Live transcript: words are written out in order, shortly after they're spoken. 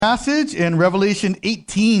Passage in Revelation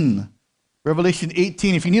 18. Revelation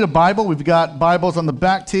 18. If you need a Bible, we've got Bibles on the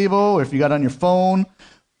back table. If you got it on your phone,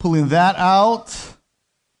 pulling that out.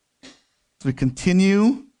 As we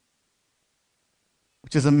continue,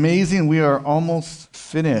 which is amazing. We are almost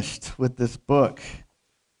finished with this book.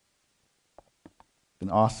 It's been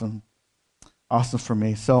awesome. Awesome for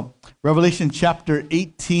me. So, Revelation chapter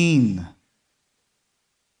 18.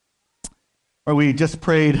 Where we just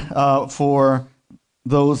prayed for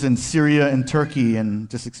those in Syria and Turkey and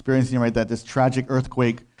just experiencing this tragic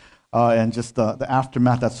earthquake and just the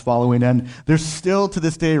aftermath that's following. And they're still to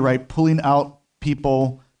this day, pulling out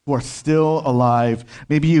people who are still alive.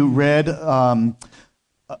 Maybe you read a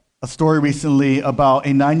story recently about a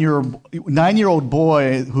 9-year-old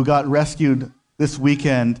boy who got rescued this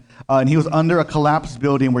weekend, and he was under a collapsed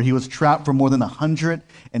building where he was trapped for more than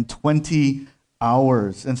 120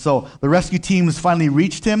 hours. And so the rescue teams finally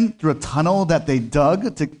reached him through a tunnel that they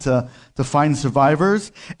dug to find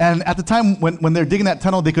survivors. And at the time when they're digging that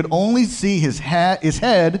tunnel, they could only see his head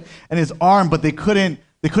and his arm, but they couldn't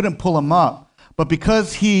pull him up. But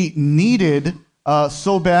because he needed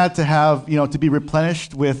so bad to have, to be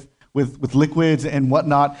replenished with liquids and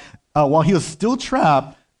whatnot, while he was still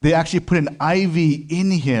trapped, they actually put an IV in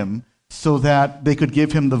him so that they could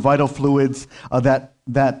give him the vital fluids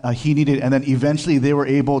that he needed, and then eventually they were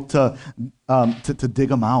able to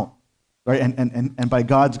dig him out, right? And by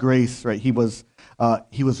God's grace, right, he was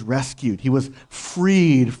rescued. He was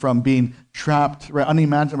freed from being trapped, right?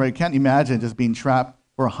 Unimaginable, right? Can't imagine just being trapped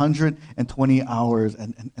for 120 hours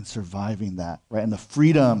and surviving that, right? And the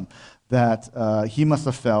freedom that he must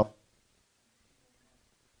have felt,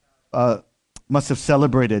 must have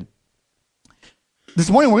celebrated. This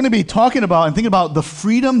morning, we're going to be talking about and thinking about the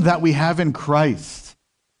freedom that we have in Christ.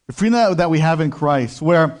 The freedom that we have in Christ,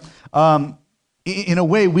 where, in a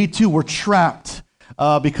way, we too were trapped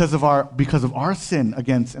because of our sin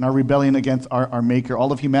against and our rebellion against our Maker.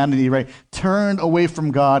 All of humanity, right, turned away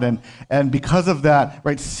from God, and because of that,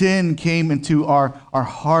 right, sin came into our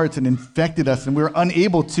hearts and infected us, and we were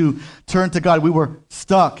unable to turn to God. We were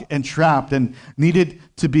stuck and trapped and needed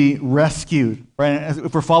to be rescued, right? As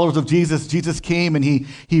if we're followers of Jesus, Jesus came and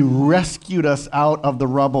he rescued us out of the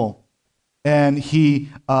rubble, and he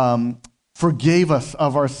forgave us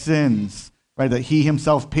of our sins, right? That he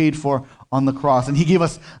himself paid for on the cross, and he gave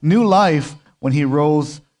us new life when he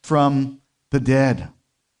rose from the dead.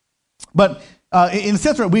 But in a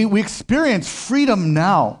sense, right, we experience freedom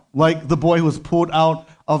now, like the boy who was pulled out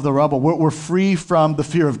of the rubble. We're free from the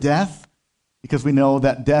fear of death, because we know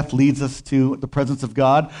that death leads us to the presence of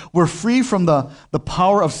God. We're free from the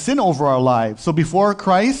power of sin over our lives. So before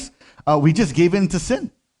Christ, we just gave in to sin,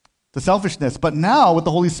 to selfishness. But now, with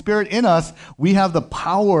the Holy Spirit in us, we have the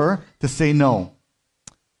power to say no.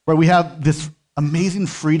 Right? We have this amazing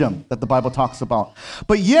freedom that the Bible talks about.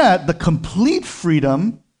 But yet, the complete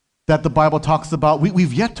freedom that the Bible talks about,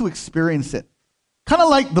 we've yet to experience it. Kind of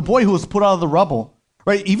like the boy who was put out of the rubble.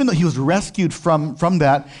 Right? Even though he was rescued from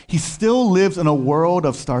that, he still lives in a world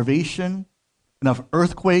of starvation and of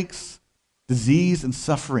earthquakes, disease, and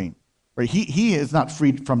suffering. Right? He is not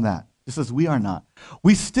freed from that, just as we are not.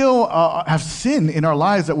 We still have sin in our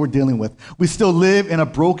lives that we're dealing with. We still live in a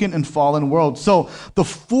broken and fallen world. So the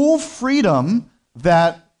full freedom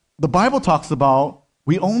that the Bible talks about,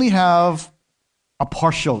 we only have a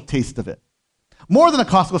partial taste of it. More than a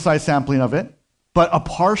Costco-sized sampling of it, but a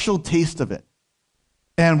partial taste of it.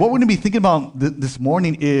 And what we're going to be thinking about this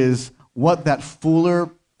morning is what that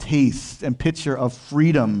fuller taste and picture of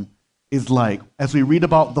freedom is like as we read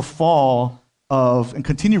about the fall of, and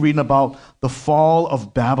continue reading about the fall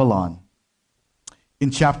of Babylon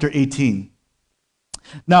in chapter 18.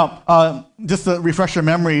 Now, just to refresh our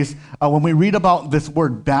memories, when we read about this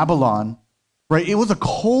word Babylon, right, it was a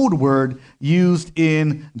code word used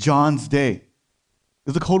in John's day.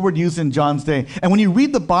 It's a code word used in John's day. And when you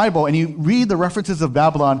read the Bible and you read the references of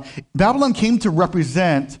Babylon, Babylon came to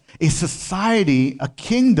represent a society, a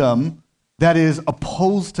kingdom that is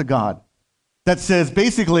opposed to God. That says,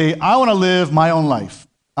 basically, I want to live my own life.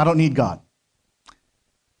 I don't need God.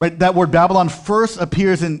 Right? That word Babylon first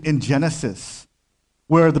appears in Genesis,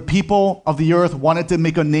 where the people of the earth wanted to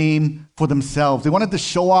make a name for themselves. They wanted to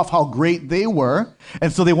show off how great they were,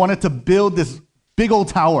 and so they wanted to build this big old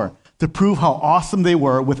tower to prove how awesome they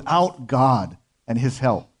were without God and his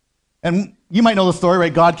help. And you might know the story,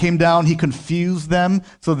 right? God came down, he confused them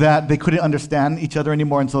so that they couldn't understand each other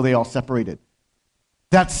anymore, and so they all separated.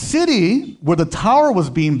 That city where the tower was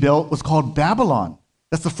being built was called Babylon.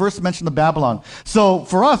 That's the first mention of Babylon. So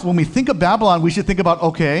for us, when we think of Babylon, we should think about,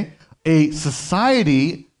 okay, a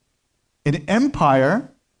society, an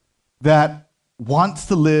empire that wants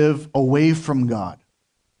to live away from God,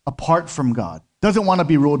 apart from God, doesn't want to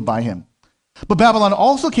be ruled by him. But Babylon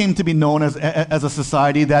also came to be known as a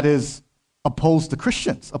society that is opposed to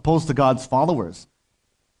Christians, opposed to God's followers.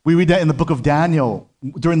 We read that in the book of Daniel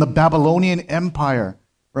during the Babylonian Empire,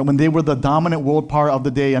 right, when they were the dominant world power of the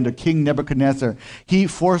day under King Nebuchadnezzar. He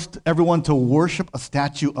forced everyone to worship a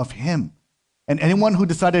statue of him. And anyone who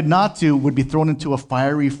decided not to would be thrown into a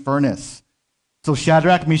fiery furnace. So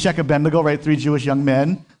Shadrach, Meshach, and Abednego, right, 3 Jewish young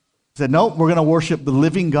men, said, no, we're going to worship the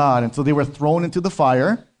living God. And so they were thrown into the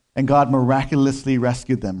fire, and God miraculously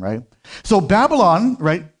rescued them, right? So Babylon,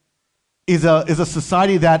 right, is a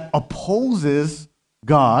society that opposes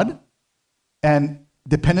God and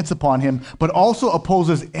dependence upon him, but also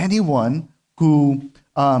opposes anyone who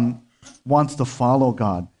wants to follow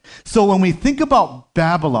God. So when we think about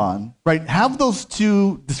Babylon, right, have those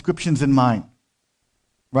two descriptions in mind,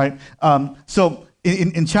 right? So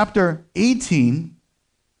in chapter 18,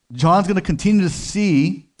 John's going to continue to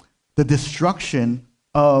see the destruction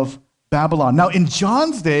of Babylon. Now, in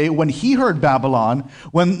John's day, when he heard Babylon,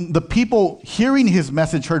 when the people hearing his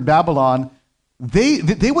message heard Babylon,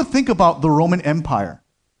 they would think about the Roman Empire.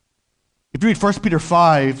 If you read 1 Peter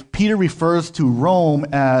 5, Peter refers to Rome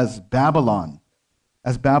as Babylon.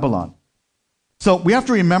 So we have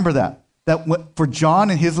to remember that for John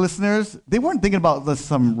and his listeners, they weren't thinking about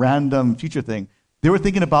some random future thing. They were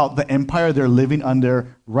thinking about the empire they're living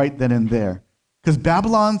under right then and there. Because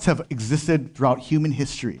Babylons have existed throughout human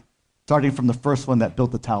history, starting from the first one that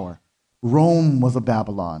built the tower. Rome was a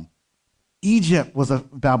Babylon. Egypt was a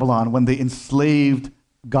Babylon when they enslaved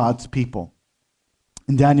God's people.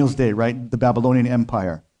 In Daniel's day, right, the Babylonian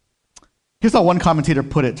Empire. Here's how one commentator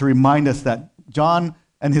put it to remind us that John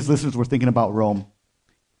and his listeners were thinking about Rome.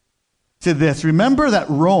 He said this, remember that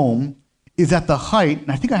Rome is at the height,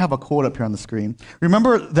 and I think I have a quote up here on the screen.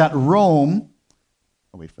 Remember that Rome,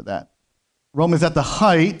 I'll wait for that. Rome is at the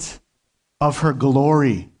height of her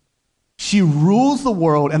glory. She rules the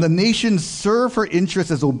world, and the nations serve her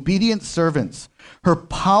interests as obedient servants. Her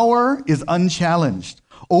power is unchallenged.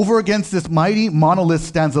 Over against this mighty monolith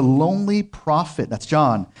stands a lonely prophet, that's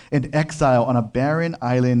John, in exile on a barren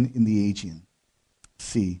island in the Aegean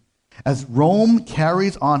Sea. As Rome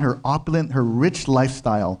carries on her opulent, her rich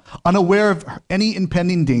lifestyle, unaware of any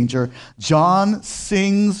impending danger, John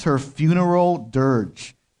sings her funeral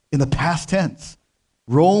dirge. In the past tense,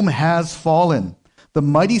 Rome has fallen. The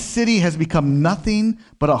mighty city has become nothing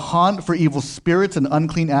but a haunt for evil spirits and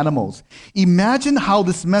unclean animals. Imagine how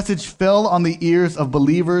this message fell on the ears of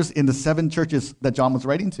believers in the 7 churches that John was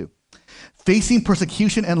writing to. Facing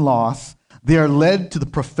persecution and loss, they are led to the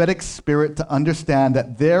prophetic spirit to understand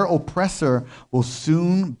that their oppressor will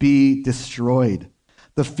soon be destroyed.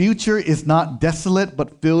 The future is not desolate,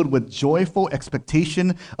 but filled with joyful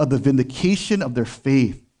expectation of the vindication of their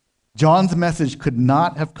faith. John's message could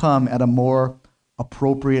not have come at a more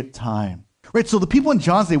appropriate time. Right, so the people in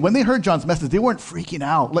John's day, when they heard John's message, they weren't freaking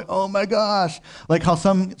out. Like, oh my gosh. Like how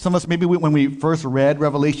some of us, maybe when we first read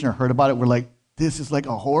Revelation or heard about it, we're like, this is like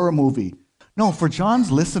a horror movie. No, for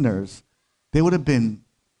John's listeners, they would have been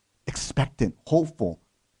expectant, hopeful,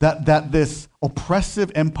 that this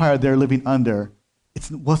oppressive empire they're living under,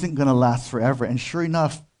 it wasn't going to last forever. And sure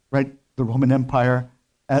enough, right, the Roman Empire,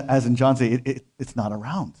 as in John's day, it's not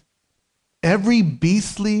around. Every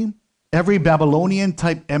beastly, every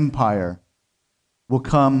Babylonian-type empire will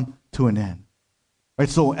come to an end. Right?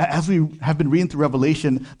 So as we have been reading through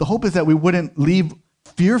Revelation, the hope is that we wouldn't leave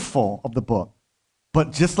fearful of the book,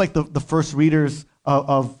 but just like the first readers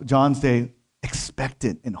of John's day,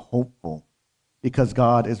 expectant and hopeful because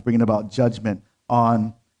God is bringing about judgment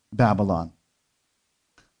on Babylon.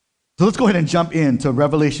 So let's go ahead and jump into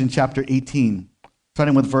Revelation chapter 18,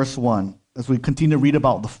 starting with verse 1. As we continue to read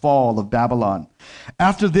about the fall of Babylon.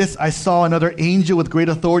 After this, I saw another angel with great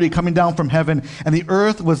authority coming down from heaven, and the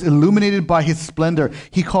earth was illuminated by his splendor.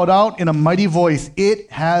 He called out in a mighty voice, "It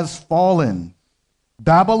has fallen.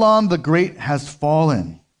 Babylon the Great has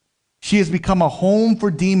fallen. She has become a home for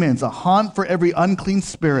demons, a haunt for every unclean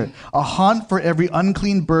spirit, a haunt for every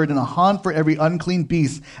unclean bird, and a haunt for every unclean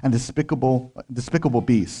beast and despicable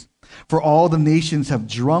beast. For all the nations have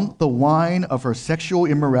drunk the wine of her sexual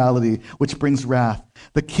immorality, which brings wrath.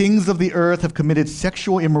 The kings of the earth have committed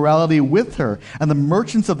sexual immorality with her, and the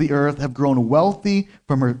merchants of the earth have grown wealthy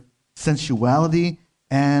from her sensuality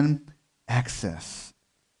and excess."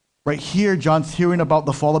 Right here, John's hearing about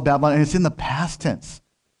the fall of Babylon, and it's in the past tense.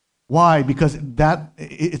 Why? Because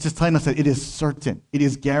it's just telling us that it is certain. It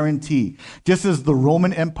is guaranteed. Just as the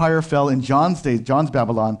Roman Empire fell in John's days, John's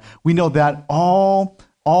Babylon, we know that all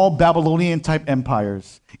Babylonian-type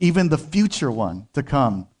empires, even the future one to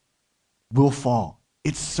come, will fall.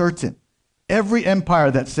 It's certain. Every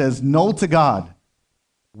empire that says no to God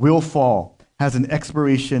will fall, has an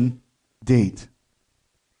expiration date.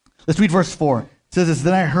 Let's read verse 4. It says this,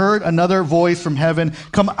 then I heard another voice from heaven,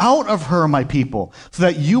 come out of her, my people, so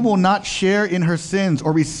that you will not share in her sins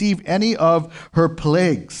or receive any of her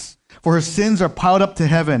plagues. For her sins are piled up to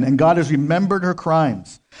heaven, and God has remembered her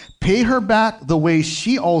crimes. Pay her back the way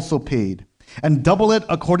she also paid, and double it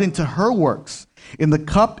according to her works. In the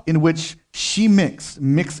cup in which she mix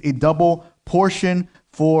a double portion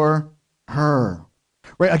for her.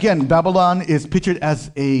 Right, again, Babylon is pictured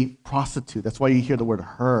as a prostitute. That's why you hear the word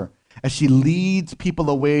her. As she leads people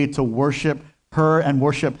away to worship her and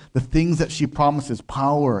worship the things that she promises,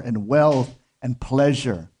 power and wealth and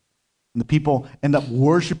pleasure. And the people end up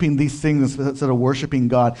worshiping these things instead of worshiping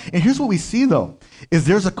God. And here's what we see, though, is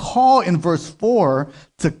there's a call in verse 4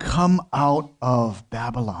 to come out of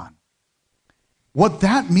Babylon. What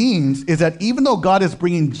that means is that even though God is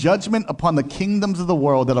bringing judgment upon the kingdoms of the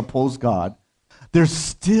world that oppose God, there's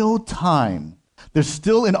still time. There's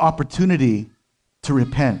still an opportunity to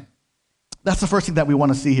repent. That's the first thing that we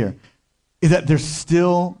want to see here, is that there's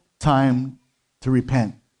still time to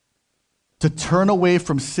repent, to turn away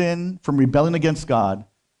from sin, from rebelling against God,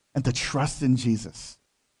 and to trust in Jesus,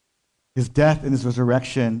 his death and his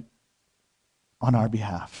resurrection on our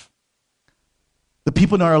behalf. The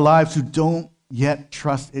people in our lives who don't yet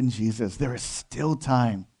trust in Jesus, there is still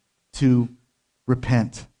time to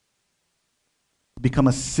repent, become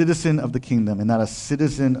a citizen of the kingdom and not a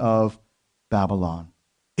citizen of Babylon.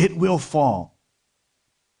 It will fall,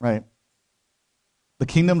 right? The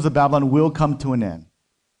kingdoms of Babylon will come to an end.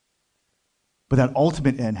 But that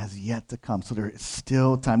ultimate end has yet to come, so there is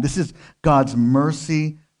still time. This is God's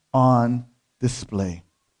mercy on display.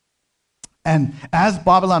 And as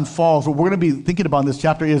Babylon falls, what we're going to be thinking about in this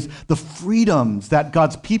chapter is the freedoms that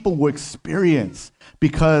God's people will experience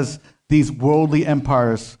because these worldly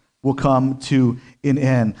empires will come to an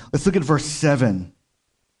end. Let's look at verse 7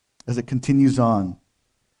 as it continues on.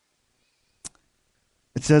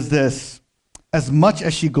 It says this, as much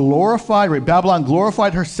as she glorified, right, Babylon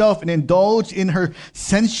glorified herself and indulged in her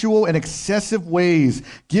sensual and excessive ways,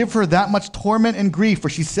 give her that much torment and grief, for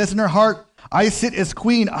she says in her heart, I sit as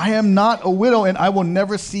queen, I am not a widow, and I will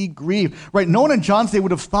never see grief. Right? No one in John's day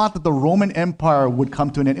would have thought that the Roman Empire would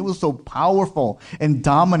come to an end. It was so powerful and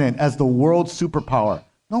dominant as the world superpower.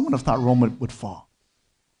 No one would have thought Rome would fall.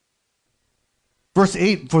 Verse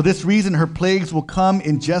 8, for this reason her plagues will come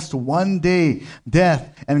in just one day,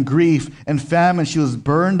 death and grief and famine. She was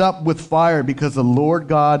burned up with fire because the Lord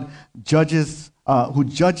God who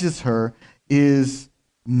judges her is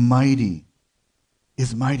mighty.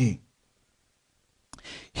 Is mighty.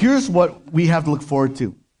 Here's what we have to look forward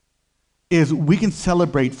to, is we can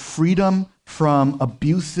celebrate freedom from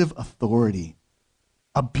abusive authority.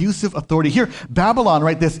 Abusive authority. Here, Babylon,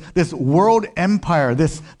 right, this world empire,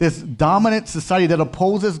 this dominant society that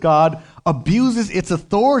opposes God, abuses its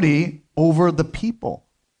authority over the people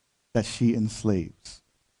that she enslaves.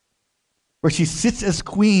 Where she sits as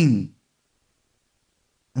queen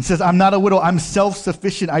and says, I'm not a widow, I'm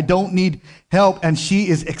self-sufficient, I don't need help. And she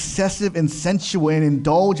is excessive and sensual and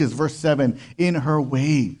indulges, verse 7, in her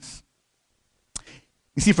ways.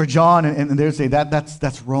 You see, for John and they say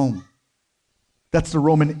that's Rome. That's the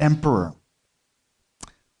Roman emperor.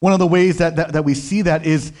 One of the ways that we see that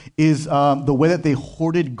is the way that they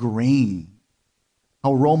hoarded grain,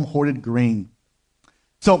 how Rome hoarded grain.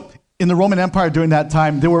 So in the Roman Empire during that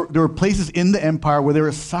time, there were places in the empire where they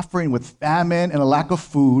were suffering with famine and a lack of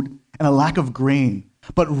food and a lack of grain.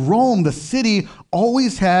 But Rome, the city,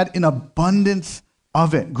 always had an abundance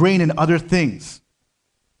of it, grain and other things.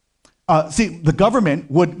 The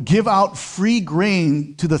government would give out free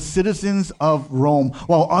grain to the citizens of Rome,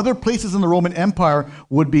 while other places in the Roman Empire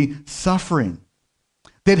would be suffering.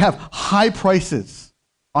 They'd have high prices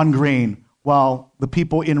on grain, while the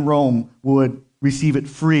people in Rome would receive it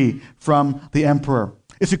free from the emperor.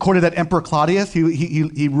 It's recorded that Emperor Claudius,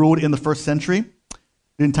 he ruled in the first century,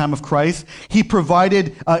 in time of Christ. He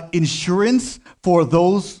provided insurance for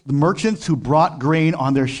those merchants who brought grain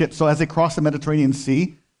on their ships. So as they crossed the Mediterranean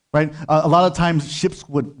Sea, right? A lot of times ships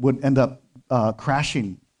would end up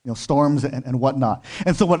crashing, storms and whatnot.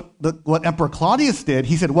 And so what Emperor Claudius did,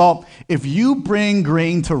 he said, well, if you bring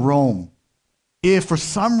grain to Rome, if for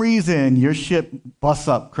some reason your ship busts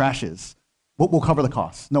up, crashes, we'll cover the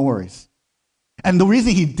cost, no worries. And the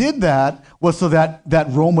reason he did that was so that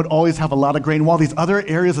Rome would always have a lot of grain while these other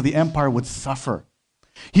areas of the empire would suffer.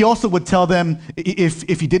 He also would tell them,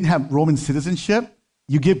 if you didn't have Roman citizenship,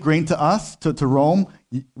 you give grain to us, to Rome,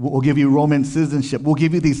 we'll give you Roman citizenship. We'll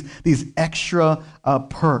give you these extra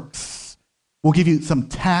perks We'll give you some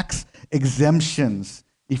tax exemptions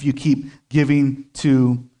if you keep giving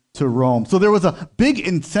to Rome. So there was a big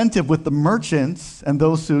incentive with the merchants and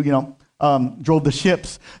those who, drove the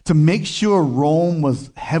ships to make sure Rome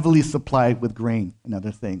was heavily supplied with grain and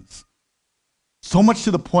other things. So much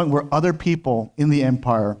to the point where other people in the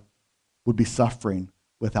empire would be suffering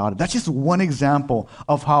without it. That's just one example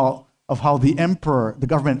of how the emperor, the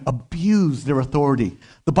government, abused their authority.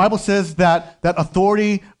 The Bible says that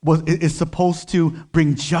authority is supposed to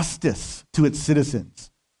bring justice to its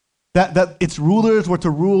citizens. That its rulers were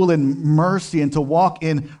to rule in mercy and to walk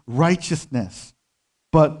in righteousness.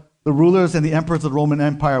 But the rulers and the emperors of the Roman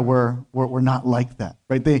Empire were not like that,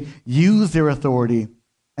 right? They used their authority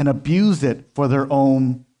and abused it for their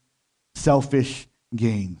own selfish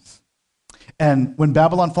gains. And when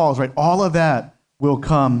Babylon falls, right, all of that will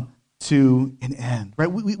come to an end,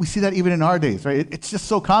 right? We see that even in our days, right? It's just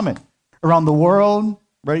so common around the world,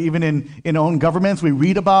 right? Even in own governments, we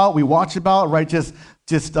read about, we watch about, right? Just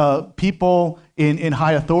people in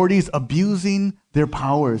high authorities abusing their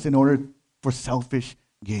powers in order for selfish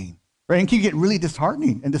gain, right? And can get really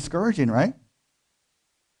disheartening and discouraging, right?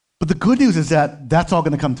 But the good news is that that's all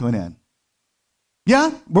going to come to an end.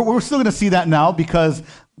 Yeah, we're still going to see that now because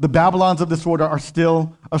the Babylons of this world are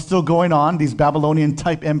still going on, these Babylonian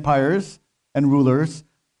type empires and rulers.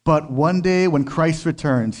 But one day when Christ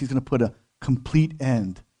returns, he's going to put a complete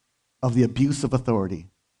end of the abuse of authority.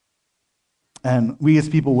 And we as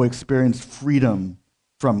people will experience freedom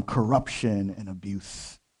from corruption and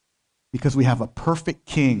abuse because we have a perfect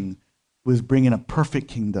king who is bringing a perfect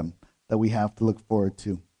kingdom that we have to look forward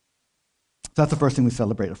to. So that's the first thing we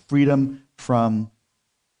celebrate, a freedom from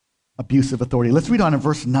abusive authority. Let's read on in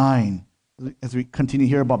verse 9 as we continue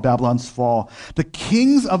here about Babylon's fall. The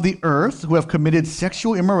kings of the earth who have committed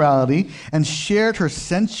sexual immorality and shared her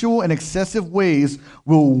sensual and excessive ways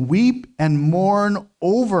will weep and mourn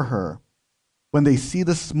over her when they see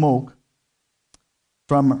the smoke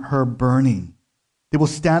from her burning. They will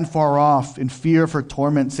stand far off in fear of her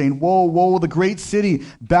torment, saying, "Woe, woe, the great city,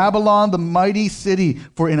 Babylon, the mighty city,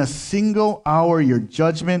 for in a single hour your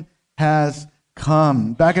judgment has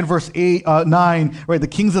come." Back in verse 9, right, the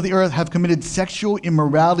kings of the earth have committed sexual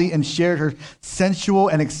immorality and shared her sensual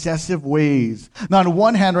and excessive ways. Now, on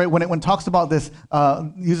one hand, right, when it talks about this,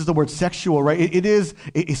 uses the word sexual, right, it is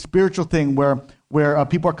a spiritual thing where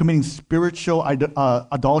people are committing spiritual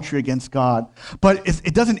adultery against God. But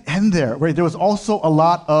it doesn't end there, right? There was also a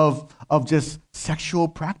lot of just sexual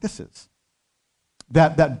practices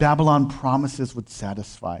that Babylon promises would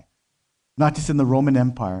satisfy. Not just in the Roman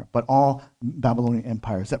Empire, but all Babylonian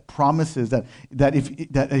empires. That promises that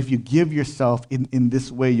if you give yourself in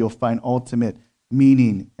this way, you'll find ultimate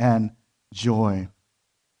meaning and joy.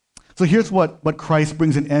 So here's what Christ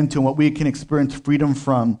brings an end to and what we can experience freedom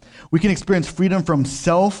from. We can experience freedom from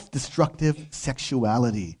self-destructive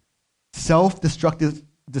sexuality.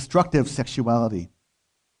 Self-destructive sexuality.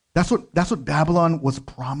 That's what Babylon was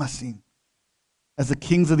promising as the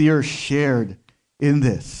kings of the earth shared in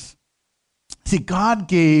this. See, God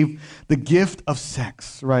gave the gift of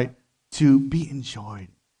sex, right, to be enjoyed,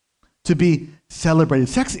 to be celebrated.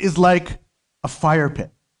 Sex is like a fire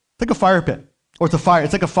pit. It's like a fire pit. Or it's a fire.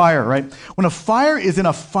 It's like a fire, right? When a fire is in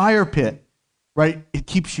a fire pit, right, it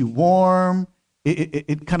keeps you warm.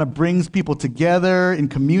 It kind of brings people together in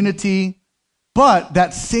community. But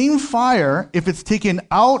that same fire, if it's taken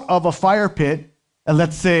out of a fire pit and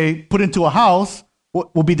let's say put into a house,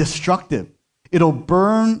 will be destructive. It'll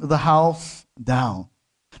burn the house down.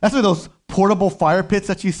 That's why those portable fire pits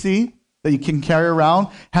that you see, that you can carry around,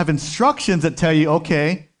 have instructions that tell you,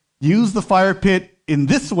 okay, use the fire pit in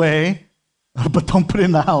this way, but don't put it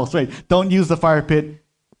in the house, right? Don't use the fire pit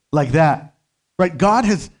like that, right? God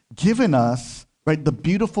has given us, right, the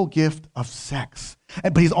beautiful gift of sex,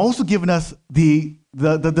 but he's also given us the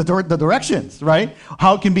directions, right?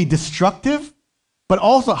 How it can be destructive, but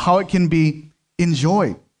also how it can be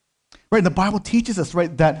enjoyed. Right, the Bible teaches us,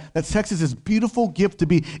 right, that sex is this beautiful gift to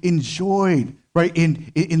be enjoyed, right,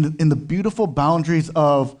 in the beautiful boundaries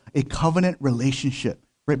of a covenant relationship,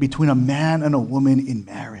 right, between a man and a woman in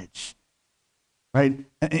marriage, right?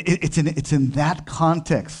 It's in that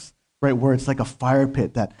context, right, where it's like a fire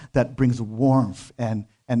pit that brings warmth and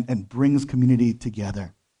brings community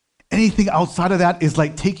together. Anything outside of that is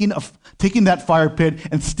like taking that fire pit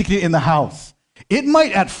and sticking it in the house. It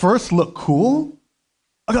might at first look cool.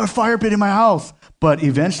 I got a fire pit in my house. But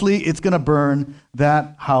eventually it's going to burn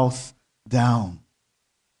that house down.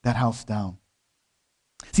 That house down.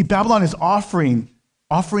 See, Babylon is offering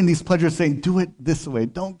these pleasures, saying, do it this way.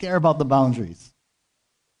 Don't care about the boundaries.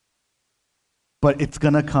 But it's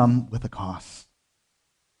going to come with a cost.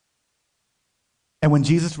 And when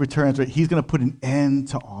Jesus returns, right, he's going to put an end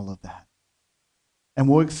to all of that. And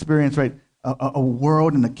we'll experience, right, a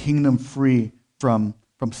world and a kingdom free from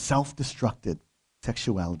self-destructed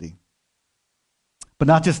sexuality. But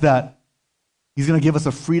not just that. He's going to give us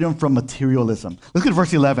a freedom from materialism. Look at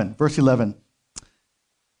verse 11. Verse 11.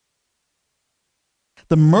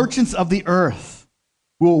 The merchants of the earth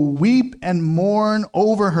will weep and mourn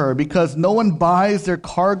over her because no one buys their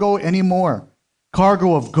cargo anymore.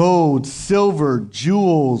 Cargo of gold, silver,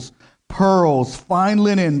 jewels, pearls, fine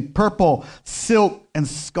linen, purple, silk, and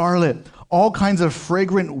scarlet, all kinds of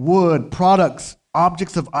fragrant wood, products,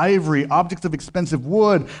 objects of ivory, objects of expensive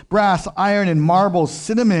wood, brass, iron, and marble,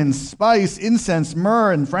 cinnamon, spice, incense,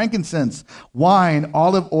 myrrh, and frankincense, wine,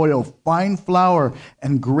 olive oil, fine flour,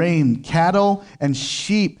 and grain, cattle and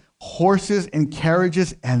sheep, horses and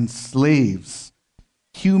carriages, and slaves,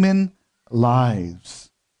 human lives.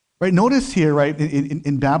 Right? Notice here, right,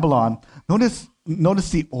 in Babylon, notice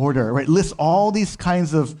the order, right? Lists all these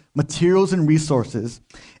kinds of materials and resources,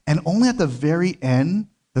 and only at the very end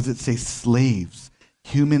does it say slaves,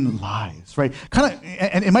 human lives, right?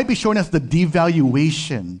 And it might be showing us the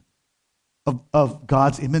devaluation of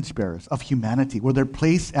God's image bearers, of humanity, where they're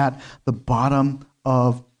placed at the bottom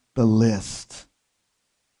of the list.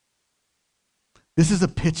 This is a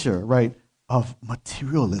picture, right, of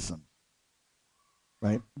materialism,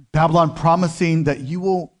 right? Babylon promising that you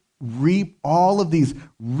will reap all of these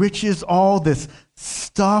riches, all this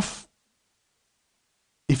stuff,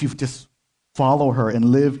 if you just follow her and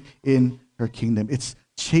live in her kingdom. It's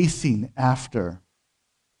chasing after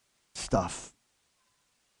stuff.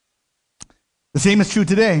 The same is true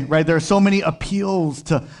today, right? There are so many appeals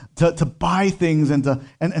to buy things and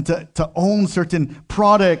to own certain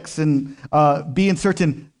products and be in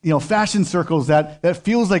certain fashion circles that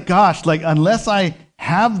feels like, gosh, like unless I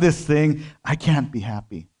have this thing, I can't be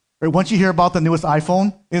happy. Right? Once you hear about the newest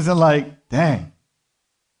iPhone, isn't like, dang,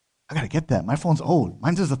 I gotta get that. My phone's old.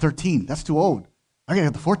 Mine's just a 13. That's too old. I gotta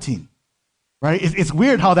get the 14. Right? It's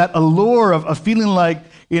weird how that allure of feeling like,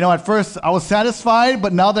 at first I was satisfied,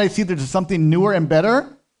 but now that I see there's something newer and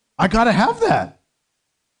better, I gotta have that.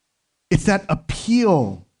 It's that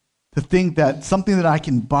appeal to think that something that I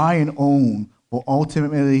can buy and own will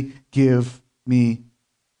ultimately give me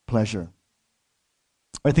pleasure.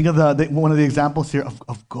 I think of one of the examples here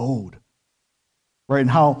of gold. Right, and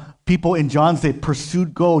how people in John's day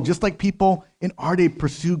pursued gold, just like people in our day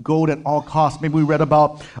pursue gold at all costs. Maybe we read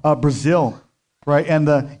about Brazil, right, and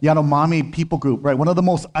the Yanomami people group, right, one of the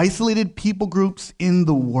most isolated people groups in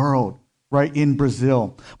the world, right, in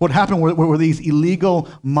Brazil. What happened were these illegal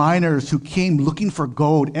miners who came looking for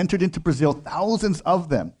gold, entered into Brazil, thousands of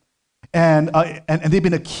them, and they've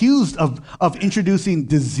been accused of introducing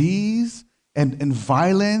disease and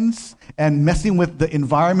violence and messing with the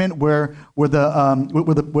environment where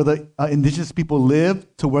the indigenous people live,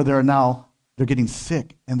 to where they're getting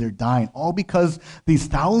sick and they're dying, all because these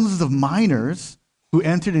thousands of miners who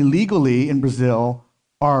entered illegally in Brazil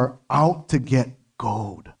are out to get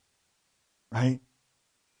gold, right?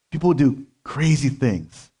 People do crazy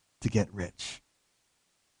things to get rich,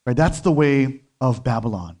 right? That's the way of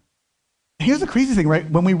Babylon. Here's the crazy thing, right?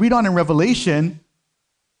 When we read on in Revelation,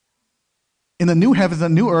 in the new heavens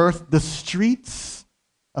and new earth, the streets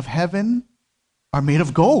of heaven are made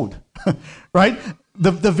of gold, right?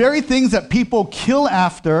 The very things that people kill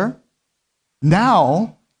after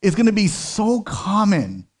now is going to be so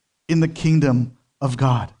common in the kingdom of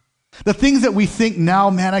God. The things that we think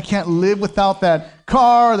now, man, I can't live without that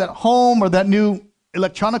car, that home, or that new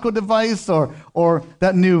electronic device, or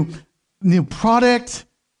that new product.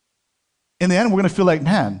 In the end, we're going to feel like,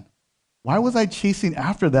 man, why was I chasing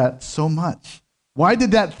after that so much? Why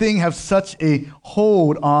did that thing have such a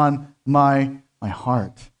hold on my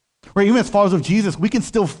heart? Right, even as followers of Jesus, we can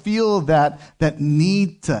still feel that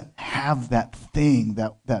need to have that thing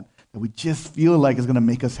that we just feel like is going to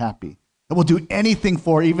make us happy, that we'll do anything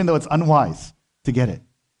for, even though it's unwise to get it.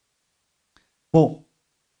 Well,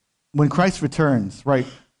 when Christ returns, right,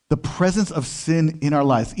 the presence of sin in our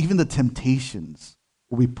lives, even the temptations,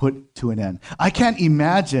 will be put to an end. I can't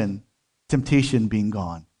imagine temptation being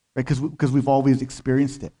gone, right? Because we've always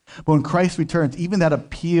experienced it. But when Christ returns, even that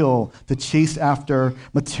appeal to chase after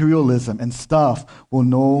materialism and stuff will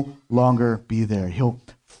no longer be there. He'll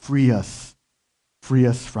free us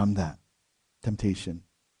from that temptation.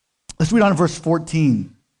 Let's read on verse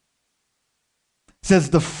 14. It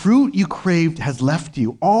says, the fruit you craved has left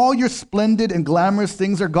you. All your splendid and glamorous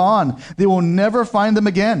things are gone. They will never find them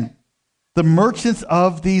again. The merchants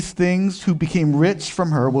of these things who became rich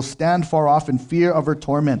from her will stand far off in fear of her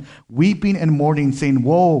torment, weeping and mourning, saying,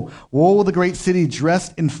 Woe, woe, the great city,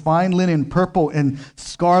 dressed in fine linen, purple and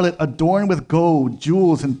scarlet, adorned with gold,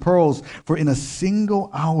 jewels, and pearls, for in a single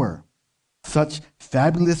hour such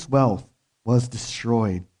fabulous wealth was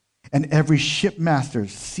destroyed. And every shipmaster,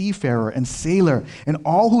 seafarer, and sailor, and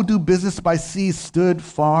all who do business by sea stood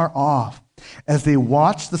far off as they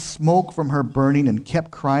watched the smoke from her burning and kept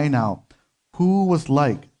crying out, Who was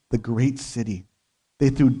like the great city? They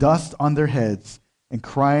threw dust on their heads and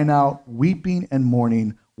crying out, weeping and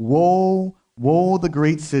mourning, Woe, woe, the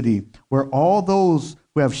great city, where all those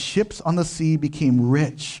who have ships on the sea became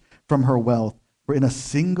rich from her wealth, for in a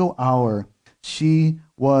single hour she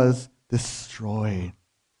was destroyed.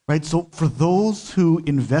 Right? So for those who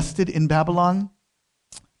invested in Babylon,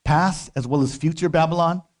 past as well as future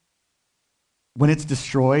Babylon, when it's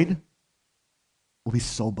destroyed, will be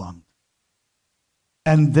so bummed.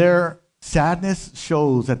 And their sadness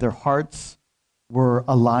shows that their hearts were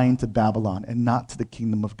aligned to Babylon and not to the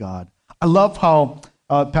kingdom of God. I love how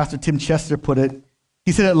Pastor Tim Chester put it.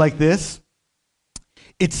 He said it like this.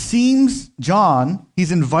 It seems John,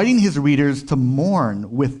 he's inviting his readers to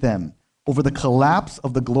mourn with them over the collapse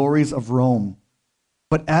of the glories of Rome.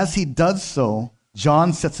 But as he does so,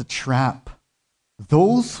 John sets a trap.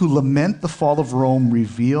 Those who lament the fall of Rome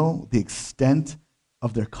reveal the extent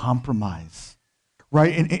of their compromise.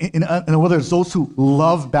 Right? In other words, those who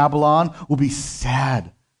love Babylon will be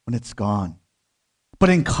sad when it's gone. But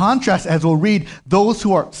in contrast, as we'll read, those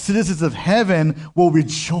who are citizens of heaven will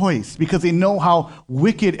rejoice because they know how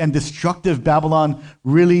wicked and destructive Babylon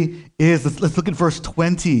really is. Let's look at verse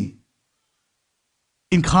 20.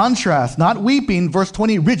 In contrast, not weeping, verse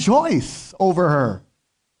 20, rejoice over her,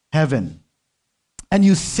 heaven. And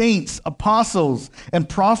you saints, apostles, and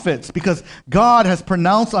prophets, because God has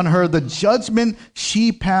pronounced on her the judgment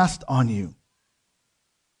she passed on you.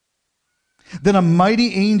 Then a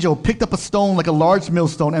mighty angel picked up a stone like a large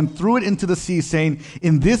millstone and threw it into the sea, saying,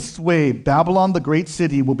 In this way Babylon, the great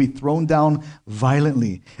city, will be thrown down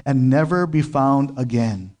violently and never be found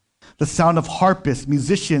again. The sound of harpists,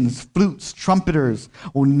 musicians, flutes, trumpeters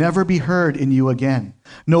will never be heard in you again.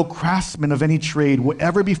 No craftsman of any trade will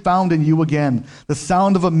ever be found in you again. The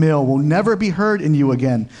sound of a mill will never be heard in you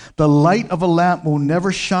again. The light of a lamp will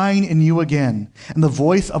never shine in you again. And the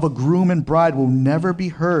voice of a groom and bride will never be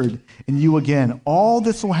heard in you again. All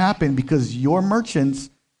this will happen because your merchants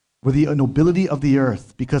were the nobility of the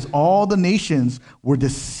earth, because all the nations were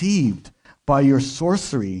deceived by your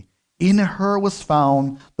sorcery. In her was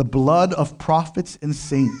found the blood of prophets and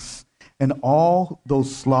saints and all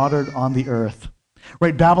those slaughtered on the earth.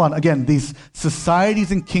 Right, Babylon, again, these societies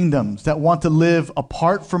and kingdoms that want to live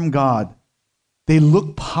apart from God, they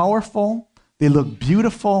look powerful, they look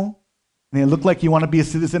beautiful, and they look like you want to be a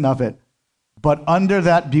citizen of it. But under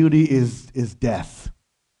that beauty is death.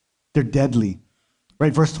 They're deadly.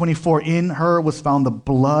 Right, verse 24, in her was found the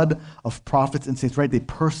blood of prophets and saints. Right, they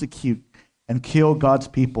persecute and kill God's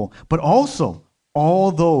people, but also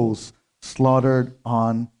all those slaughtered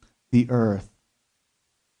on the earth.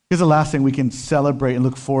 Here's the last thing we can celebrate and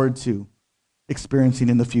look forward to experiencing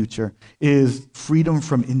in the future is freedom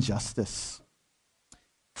from injustice.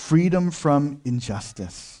 Freedom from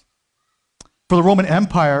injustice. For the Roman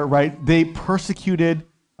Empire, right, they persecuted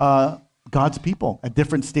God's people at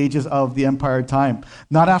different stages of the empire time.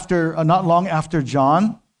 Not long after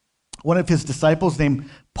John, one of his disciples named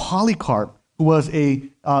Polycarp, who was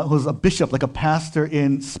a bishop, like a pastor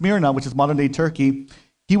in Smyrna, which is modern-day Turkey,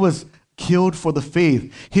 he was killed for the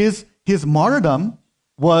faith. His martyrdom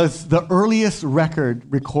was the earliest record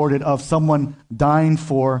recorded of someone dying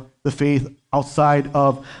for the faith outside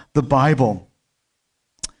of the Bible.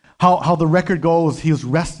 How the record goes, he was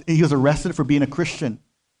arrested for being a Christian, and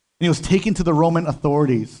he was taken to the Roman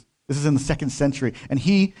authorities. This is in the 2nd century, and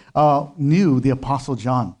he knew the Apostle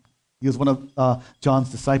John. He was one of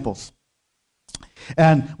John's disciples.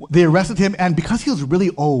 And they arrested him, and because he was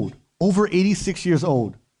really old, over 86 years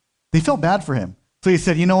old, they felt bad for him. So he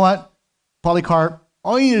said, you know what, Polycarp,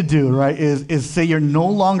 all you need to do, right, is say you're no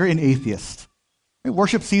longer an atheist. Right?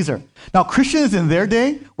 Worship Caesar. Now, Christians in their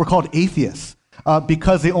day were called atheists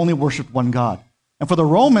because they only worshiped one God. And for the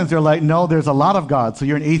Romans, they're like, no, there's a lot of gods, so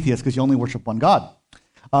you're an atheist because you only worship one God.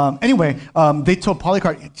 They told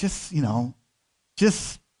Polycarp, just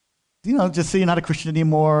say you're not a Christian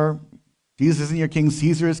anymore. Jesus isn't your king,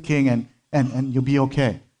 Caesar is king, and you'll be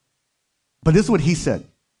okay. But this is what he said.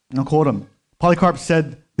 And I'll quote him. Polycarp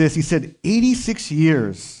said this. He said, 86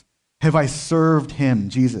 years have I served him,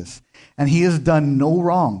 Jesus, and he has done no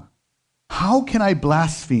wrong. How can I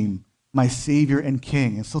blaspheme my Savior and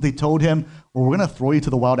King. And so they told him, well, we're going to throw you to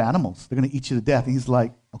the wild animals. They're going to eat you to death. And he's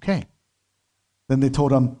like, okay. Then they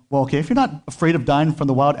told him, well, okay, if you're not afraid of dying from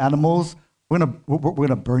the wild animals, we're going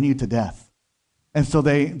to burn you to death. And so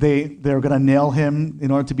they're going to nail him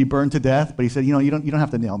in order to be burned to death. But he said, you don't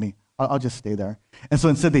have to nail me. I'll just stay there. And so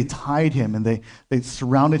instead they tied him and they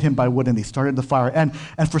surrounded him by wood and they started the fire. And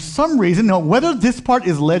for some reason, whether this part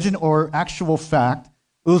is legend or actual fact,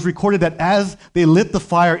 it was recorded that as they lit the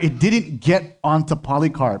fire, it didn't get onto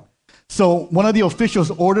Polycarp. So one of the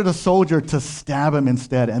officials ordered a soldier to stab him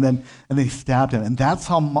instead, and they stabbed him. And that's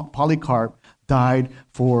how Polycarp died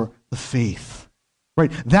for the faith.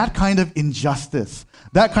 Right? That kind of injustice,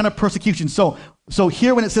 that kind of persecution. So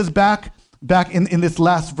here when it says back in this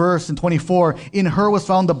last verse in 24, in her was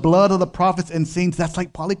found the blood of the prophets and saints, that's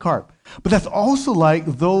like Polycarp. But that's also like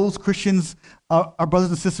those Christians, our brothers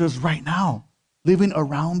and sisters right now, living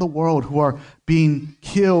around the world who are being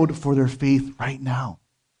killed for their faith right now.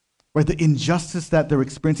 Right? The injustice that they're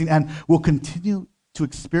experiencing and will continue to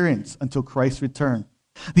experience until Christ's return.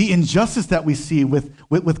 The injustice that we see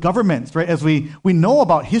with governments, right? As we know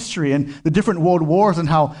about history and the different world wars and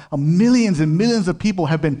how millions and millions of people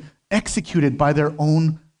have been executed by their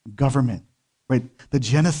own government, right? The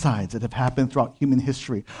genocides that have happened throughout human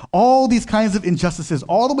history. All these kinds of injustices,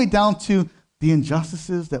 all the way down to the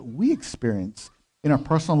injustices that we experience in our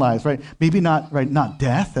personal lives, right? Maybe not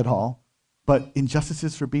death at all, but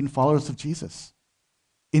injustices for being followers of Jesus.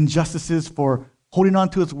 Injustices for holding on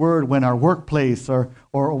to his word when our workplace or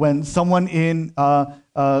when someone in our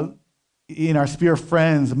sphere of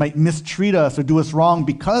friends might mistreat us or do us wrong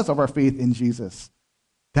because of our faith in Jesus.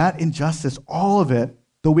 That injustice, all of it,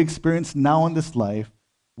 though we experience now in this life,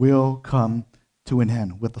 will come to an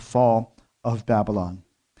end with the fall of Babylon.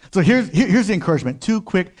 So here's the encouragement, 2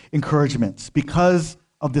 quick encouragements because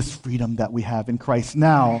of this freedom that we have in Christ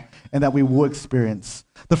now and that we will experience.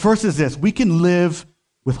 The first is this: we can live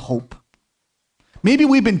with hope. Maybe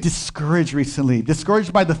we've been discouraged recently,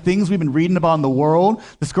 discouraged by the things we've been reading about in the world,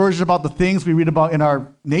 discouraged about the things we read about in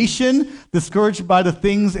our nation, discouraged by the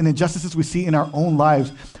things and injustices we see in our own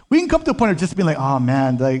lives. We can come to a point of just being like, oh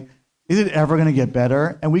man, is it ever going to get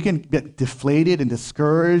better? And we can get deflated and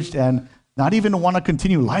discouraged and not even want to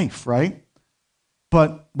continue life, right?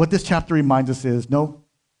 But what this chapter reminds us is, no,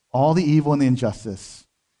 all the evil and the injustice,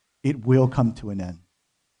 it will come to an end.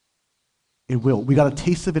 It will. We got a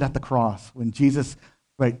taste of it at the cross when Jesus,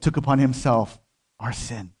 right, took upon himself our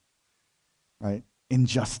sin, right?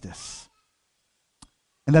 Injustice.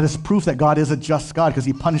 And that is proof that God is a just God because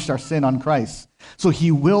he punished our sin on Christ. So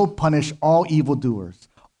he will punish all evildoers,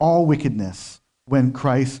 all wickedness when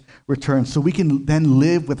Christ returns. So we can then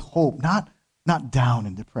live with hope, not down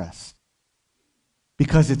and depressed,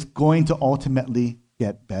 because it's going to ultimately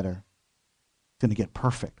get better. It's going to get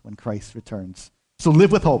perfect when Christ returns. So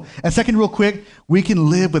live with hope. And second, real quick, we can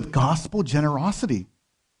live with gospel generosity.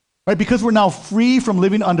 Right? Because we're now free from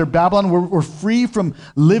living under Babylon. We're free from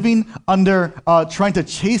living under trying to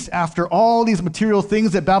chase after all these material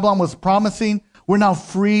things that Babylon was promising. We're now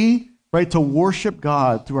free, right, to worship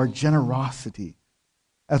God through our generosity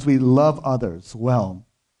as we love others well,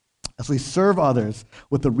 as we serve others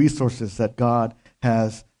with the resources that God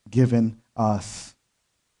has given us.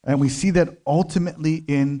 And we see that ultimately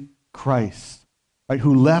in Christ, right,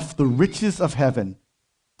 who left the riches of heaven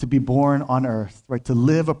to be born on earth, right, to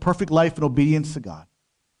live a perfect life in obedience to God,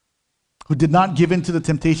 who did not give in to the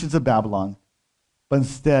temptations of Babylon, but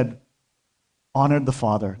instead honored the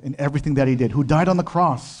Father in everything that he did, who died on the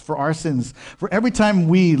cross for our sins. For every time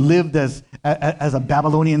we lived as a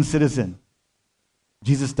Babylonian citizen,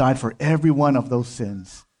 Jesus died for every one of those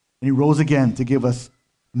sins. And he rose again to give us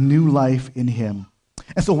new life in him.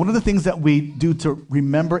 And so one of the things that we do to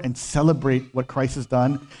remember and celebrate what Christ has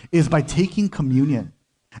done is by taking communion.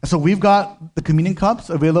 And so we've got the communion cups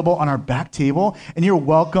available on our back table, and you're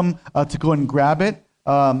welcome to go and grab it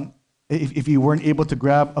if you weren't able to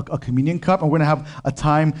grab a communion cup. And we're going to have a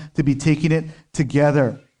time to be taking it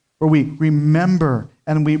together where we remember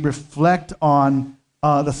and we reflect on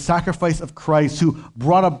the sacrifice of Christ, who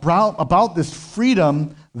brought about this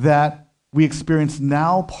freedom that we experience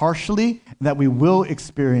now partially, and that we will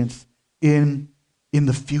experience in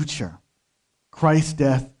the future. Christ's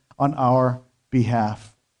death on our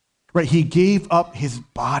behalf. Right? He gave up his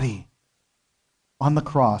body on the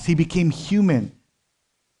cross. He became human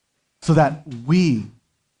so that we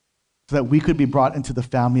could be brought into the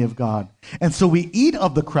family of God. And so we eat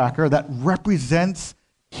of the cracker that represents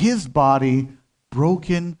his body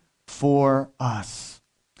broken for us.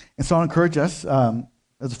 And so I encourage us,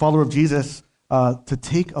 as a follower of Jesus, to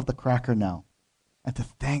take of the cracker now and to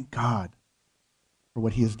thank God for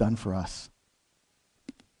what he has done for us.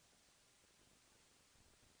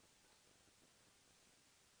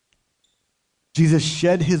 Jesus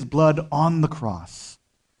shed his blood on the cross,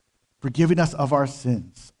 forgiving us of our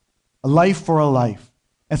sins, a life for a life.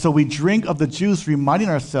 And so we drink of the juice, reminding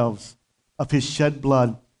ourselves of his shed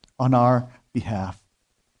blood on our behalf.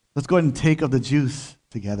 Let's go ahead and take of the juice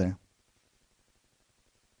together.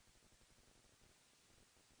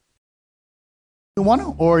 You want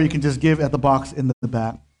to, or you can just give at the box in the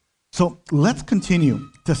back. So let's continue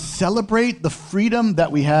to celebrate the freedom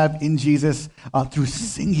that we have in Jesus through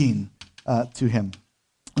singing to him.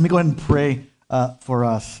 Let me go ahead and pray for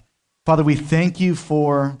us. Father, we thank you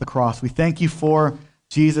for the cross. We thank you for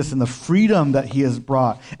Jesus and the freedom that he has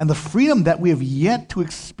brought, and the freedom that we have yet to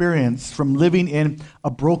experience from living in a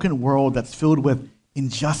broken world that's filled with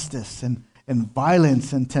injustice and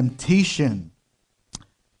violence and temptation.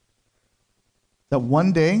 That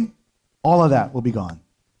one day, all of that will be gone.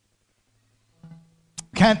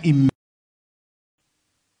 Can't imagine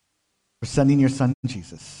for sending your son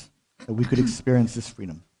Jesus that we could experience this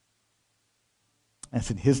freedom. And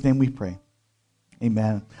it's in his name we pray.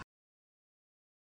 Amen.